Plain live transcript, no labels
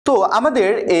তো আমাদের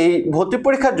এই ভর্তি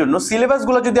পরীক্ষার জন্য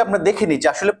সিলেবাসগুলো যদি আমরা দেখে নিই যে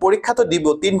আসলে পরীক্ষা তো দিব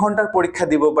 3 ঘন্টার পরীক্ষা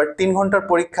দিব, বাট 3 ঘন্টার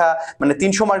পরীক্ষা মানে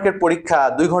 300 মার্কের পরীক্ষা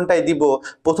 2 ঘন্টায় দিব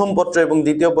প্রথম পত্র এবং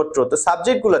দ্বিতীয় পত্র। তো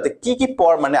সাবজেক্টগুলোতে কি কি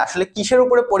মানে আসলে কিসের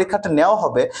উপরে পরীক্ষাটা নেওয়া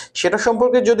হবে সেটা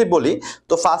সম্পর্কে যদি বলি,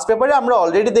 তো ফার্স্ট পেপারে আমরা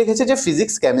অলরেডি দেখেছি যে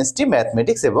ফিজিক্স, কেমিস্ট্রি,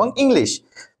 ম্যাথমেটিক্স এবং ইংলিশ।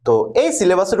 তো এই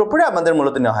সিলেবাসের উপরে আমাদের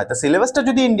মূলত নেওয়া হয়। তো সিলেবাসটা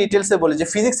যদি ইন ডিটেলসে বলি যে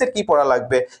ফিজিক্সের কি পড়া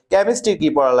লাগবে, কেমিস্ট্রির কি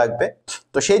পড়া লাগবে,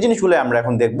 তো সেই জিনিসগুলো আমরা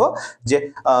এখন দেখব যে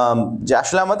যে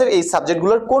আসলে আমাদের এই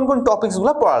সাবজেক্টগুলোর কোন কোন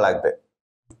টপিকসগুলো পড়া লাগবে।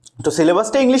 তো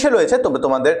সিলেবাসটা ইংলিশে রয়েছে, তবে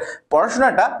তোমাদের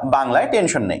পড়াশোনাটা বাংলায়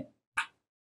টেনশন নেই।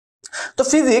 তো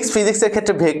ফিজিক্সের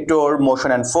ক্ষেত্রে vector,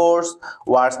 motion and force,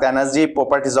 work energy,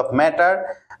 properties of matter,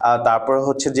 তারপর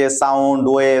হচ্ছে যে sound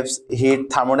waves, hit,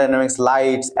 thermodynamics,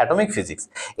 lights, atomic physics,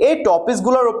 এই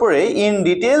টপিকসগুলোর উপরে ইন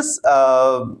ডিটেলস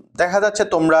দেখা যাচ্ছে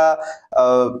তোমরা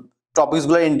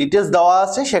টপিকসগুলো ইন ডিটেলস দেওয়া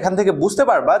আছে, সেখান থেকে বুঝতে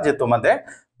পারবা যে তোমাদের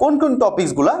কোন কোন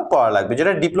টপিকসগুলো পড়া লাগবে,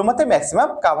 যেটা ডিপ্লোমাতে ম্যাক্সিমাম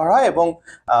কভার হয় এবং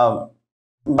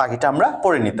বাকিটা আমরা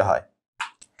পড়ে নিতে হয়।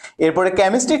 এরপরে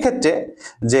কেমিস্ট্রির ক্ষেত্রে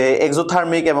যে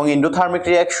এক্সোথার্মিক এবং ইন্ডোথার্মিক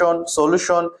রিঅ্যাকশন,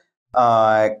 সলিউশন,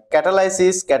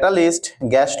 ক্যাটালাইসিস, ক্যাটালিস্ট,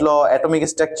 গ্যাস ল, atomic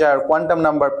structure, quantum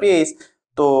number, pH,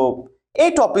 তো এই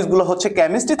টপিকসগুলো হচ্ছে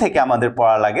কেমিস্ট্রি থেকে আমাদের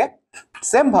পড়া লাগে।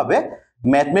 সেম ভাবে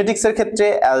ম্যাথমেটিক্সের ক্ষেত্রে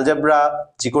algebra,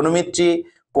 ট্রিকোনোমেট্রি,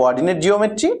 coordinate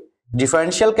geometry,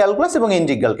 differential calculus এবং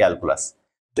ইন্টিগ্রাল ক্যালকুলাস,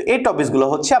 তো এই টপিকসগুলো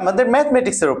হচ্ছে আমাদের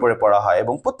ম্যাথমেটিক্সের উপরে পড়া হয়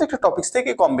এবং প্রত্যেকটা টপিকস থেকে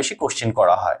কম বেশি কোশ্চেন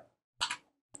করা হয়।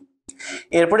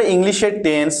 এরপরে ইংলিশের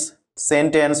tense,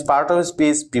 sentence, part of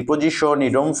speech, preposition,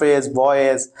 idiom phrase,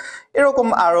 voice, এরকম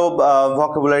আরো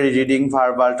vocabulary, reading,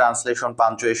 verbal, translation,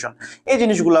 punctuation, এই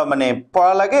জিনিসগুলো মানে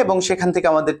পড়া লাগে এবং সেখান থেকে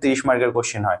আমাদের 30 মার্কের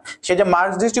কোশ্চেন হয়। সেই যে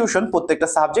মার্কস ডিস্ট্রিবিউশন প্রত্যেকটা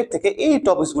সাবজেক্ট থেকে এই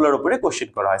টপিকসগুলোর উপরে কোশ্চেন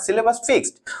করা হয়। সিলেবাস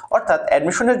ফিক্সড, অর্থাৎ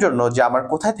অ্যাডমিশনের জন্য যে আমার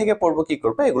কোথায় থেকে পড়বো কি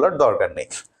করবো এগুলোর দরকার নেই।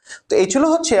 তো এই ছিল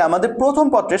হচ্ছে আমাদের প্রথম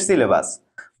পত্রের সিলেবাস।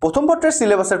 প্রথম পত্রের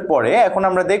সিলেবাসের পরে এখন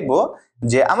আমরা দেখব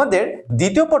যে আমাদের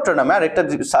দ্বিতীয় পত্র নামে আরেকটা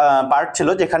পার্ট ছিল,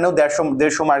 যেখানেও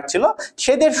 150 মার্ক ছিল।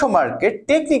 সেই 150 মার্কের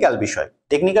টেকনিক্যাল বিষয়।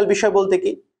 টেকনিক্যাল বিষয় বলতে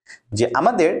কি, যে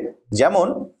আমাদের যেমন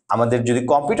আমাদের যদি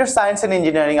কম্পিউটার সায়েন্স এন্ড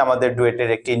ইঞ্জিনিয়ারিং, আমাদের ডুয়েটের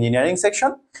একটি ইঞ্জিনিয়ারিং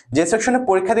সেকশন, যে সেকশনে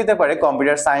পরীক্ষা দিতে পারে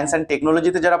কম্পিউটার সায়েন্স এন্ড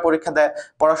টেকনোলজিতে যারা পরীক্ষা দেয়,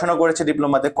 পড়াশোনা করেছে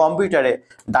ডিপ্লোমাতে, কম্পিউটারে,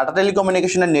 ডাটা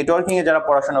টেলিকমিউনিকেশন এন্ড নেটওয়ার্কিং এ যারা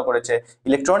পড়াশোনা করেছে,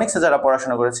 ইলেকট্রনিক্সে যারা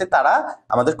পড়াশোনা করেছে, তারা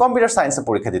আমাদের কম্পিউটার সায়েন্সে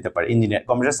পরীক্ষা দিতে পারে,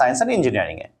 কম্পিউটার সায়েন্স এন্ড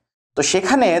ইঞ্জিনিয়ারিং এ। তো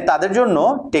সেখানে তাদের জন্য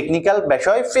টেকনিক্যাল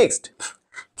বিষয় ফিক্সড।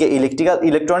 কে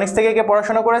ইলেকট্রনিক্স থেকে কে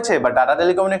পড়াশোনা করেছে বা ডাটা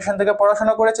টেলিকমিউনিকেশন থেকে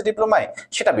পড়াশোনা করেছে ডিপ্লোমায়,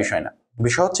 সেটা বিষয় না।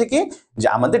 বিষয় হচ্ছে কি যে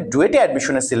আমাদের ডুয়েটে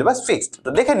অ্যাডমিশনের সিলেবাস ফিক্সড। তো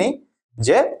দেখে নিই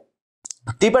যে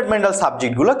ডিপার্টমেন্টাল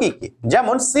সাবজেক্টগুলো কি কি।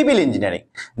 যেমন সিভিল ইঞ্জিনিয়ারিং,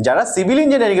 যারা সিভিল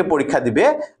ইঞ্জিনিয়ারিং এ পরীক্ষা দিবে,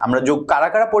 আমরা কারা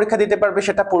কারা পরীক্ষা দিতে পারবে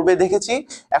সেটা পূর্বে দেখেছি।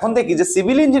 এখন দেখি যে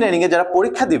সিভিল ইঞ্জিনিয়ারিং এ যারা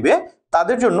পরীক্ষা দিবে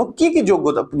তাদের জন্য কি কি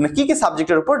যোগ্যতা, কি কি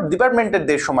সাবজেক্টের উপর ডিপার্টমেন্টের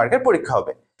 150 মার্কের পরীক্ষা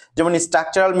হবে। যেমন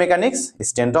structural mechanics,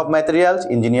 strength of materials,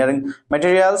 engineering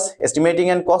materials, estimating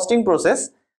and costing process,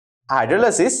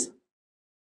 hydrolysis,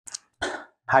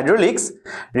 hydraulics,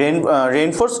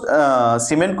 reinforce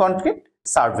cement concrete,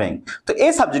 surveying. তো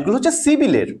এই সাবজেক্টগুলো হচ্ছে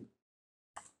সিভিলের।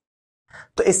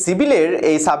 তো এই সিভিলের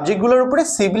এই সাবজেক্টগুলোর উপরে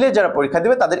সিভিলের যারা পরীক্ষা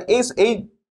দেবে তাদের এই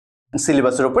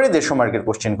সিলেবাসের উপরে 150 মার্কের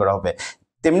কোশ্চেন করা হবে।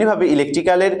 তেমনি ভাবে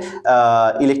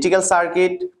electrical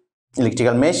circuit,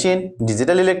 electrical machine,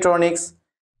 digital electronics,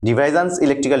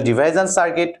 electrical device and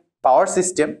circuit, power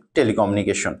system,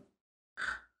 telecommunication.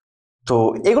 তো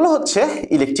এগুলো হচ্ছে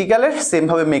ইলেকট্রিক্যালের। সেম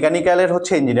ভাবে মেকানিক্যালের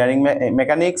হচ্ছে engineering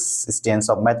mechanics, strength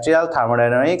of material,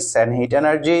 thermodynamics and hit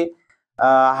energy,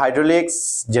 hydraulics,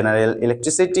 general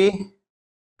electricity,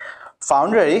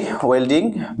 ফাউন্ডারি, welding,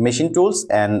 machine tools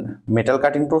and metal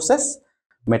cutting process,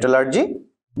 metallurgy,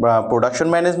 production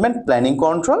management, planning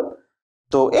control.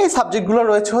 তো এই সাবজেক্টগুলো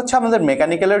রয়েছে হচ্ছে আমাদের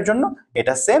মেকানিক্যালের জন্য।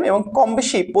 এটা সেম এবং কম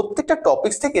বেশি প্রত্যেকটা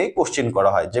টপিকস থেকে কোশ্চেন করা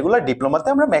হয়, যেগুলো ডিপ্লোমাতে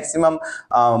আমরা ম্যাক্সিমাম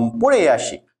পড়ে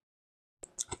আসি।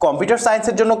 কম্পিউটার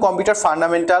সায়েন্সের জন্য computer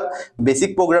fundamental,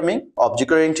 basic programming,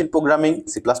 object oriented programming,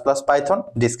 C plus plus, Python,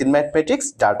 discrete mathematics,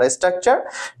 data structure,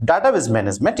 database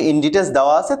management in details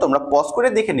দেওয়া আছে, তোমরা পজ করে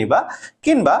দেখে নিবা।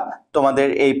 কিংবা তোমাদের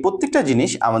এই প্রত্যেকটা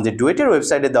জিনিস আমাদের ডুয়েটের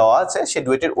ওয়েবসাইটে দেওয়া আছে, সেই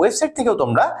ডুয়েটের ওয়েবসাইট থেকেও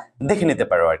তোমরা দেখে নিতে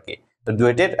পারো আর কি। তো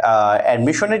ডুয়েটের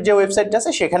অ্যাডমিশনের যে ওয়েবসাইটটা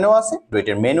আছে সেখানেও আছে,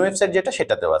 ডুয়েটের মেন ওয়েবসাইট যেটা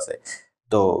সেটাতেও আছে।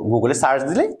 তো গুগলে সার্চ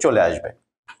দিলেই চলে আসবে।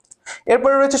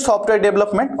 এরপরে রয়েছে software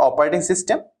development, operating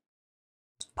system,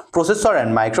 processor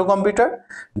and microcomputer,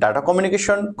 data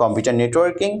communication, computer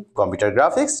networking, computer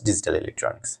graphics, digital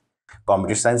electronics.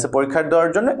 Computer সায়েন্সে পরীক্ষা দেওয়ার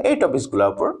জন্য এই টপিকসগুলোর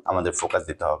উপর আমাদের ফোকাস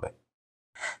দিতে হবে।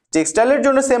 টেক্সটাইলের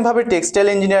জন্য সেম ভাবে textile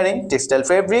engineering, textile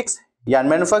fabrics, yarn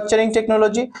manufacturing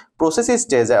technology, process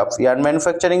stage of yarn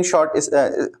manufacturing, short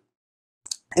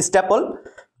staple,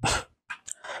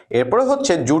 এরপরে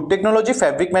হচ্ছে jute technology,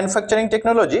 fabric manufacturing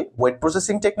technology, wait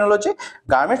processing technology,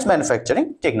 garments manufacturing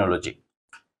technology.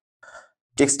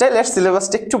 টেক্সটাইলের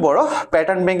সিলেবাসটা একটু বড়,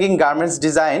 pattern making, garments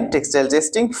design, textile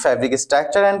testing, fabric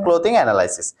structure and clothing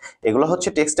analysis, এগুলো হচ্ছে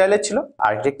টেক্সটাইলের ছিল।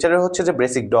 আর্কিটেকচারের হচ্ছে যে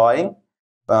basic drawing,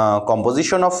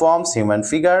 composition of forms, human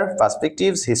figure,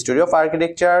 perspectives, history of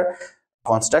architecture,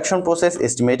 construction process,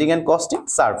 estimating and costing,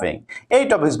 surveying, এই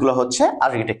টপিকসগুলো হচ্ছে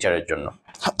আর্কিটেকচারের জন্য।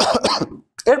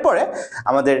 এরপরে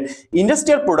আমাদের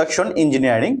ইন্ডাস্ট্রিয়াল প্রোডাকশন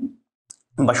ইঞ্জিনিয়ারিং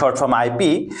বা শর্ট ফর্ম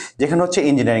আইপি, যেখানে হচ্ছে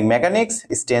engineering mechanics,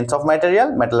 strength of material,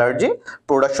 metallurgy,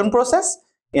 production process,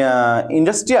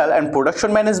 industrial and production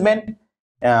management,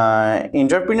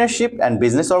 entrepreneurship and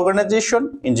business organization,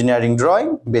 engineering drawing,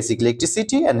 basic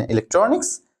electricity and electronics,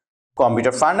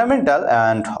 computer fundamental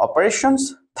and operations,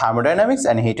 thermodynamics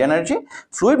and heat energy,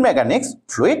 fluid mechanics,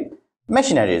 fluid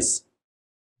machineries,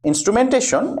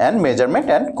 instrumentation and measurement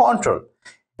and control.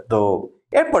 তো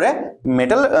এরপরে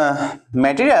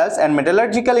materials and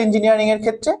metallurgical engineering এর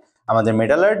ক্ষেত্রে আমাদের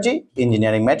metallurgy,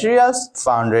 engineering materials,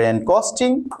 ফাউন্ডারি and costing,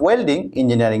 welding,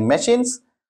 engineering machines,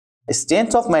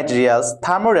 strength of materials,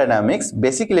 thermodynamics,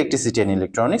 basic electricity and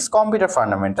electronics, computer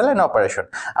fundamental and operation।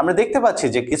 আমরা দেখতে পাচ্ছি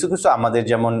যে কিছু কিছু আমাদের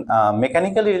যেমন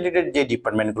মেকানিক্যাল রিলেটেড যে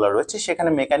ডিপার্টমেন্টগুলো রয়েছে সেখানে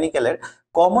মেকানিক্যালের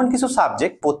কমন কিছু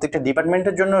সাবজেক্ট প্রত্যেকটা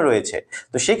ডিপার্টমেন্টের জন্য রয়েছে।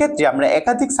 তো সেক্ষেত্রে আমরা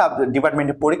একাধিক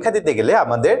ডিপার্টমেন্টে পরীক্ষা দিতে গেলে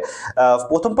আমাদের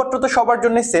প্রথম পত্র তো সবার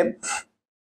জন্য সেম।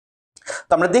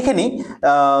 তো আমরা দেখে নিই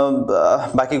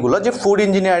বাকিগুলো, যে food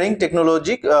engineering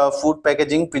technology, food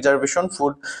packaging, preservation,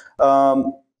 food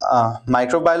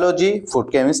microbiology, food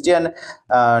chemistry and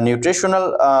nutritional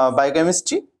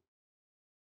biochemistry,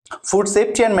 food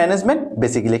safety and management,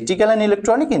 basic electrical and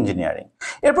electronic engineering।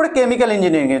 এরপরে কেমিক্যাল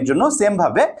ইঞ্জিনিয়ারিং এর জন্য সেম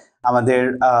ভাবে আমাদের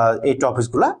এই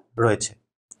টপিকসগুলো রয়েছে।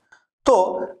 তো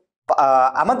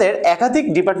আমাদের একাধিক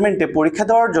ডিপার্টমেন্টে পরীক্ষা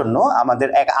দেওয়ার জন্য আমাদের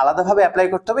এক আলাদাভাবে অ্যাপ্লাই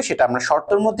করতে হবে, সেটা আমরা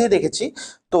শর্তের মধ্যেই দেখেছি।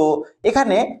 তো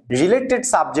এখানে রিলেটেড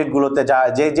সাবজেক্টগুলোতে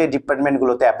যে যে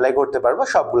ডিপার্টমেন্টগুলোতে অ্যাপ্লাই করতে পারবো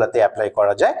সবগুলোতে অ্যাপ্লাই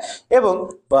করা যায়, এবং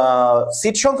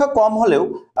সিট সংখ্যা কম হলেও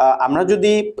আমরা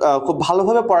যদি খুব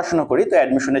ভালোভাবে পড়াশোনা করি তো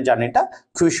অ্যাডমিশনের জার্নিটা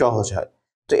খুবই সহজ হয়।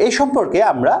 তো এই সম্পর্কে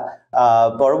আমরা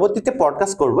পরবর্তীতে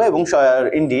পডকাস্ট করব এবং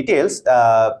ইন ডিটেলস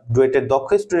ডুয়েটের দক্ষ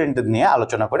স্টুডেন্টদের নিয়ে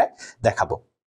আলোচনা করে দেখাবো।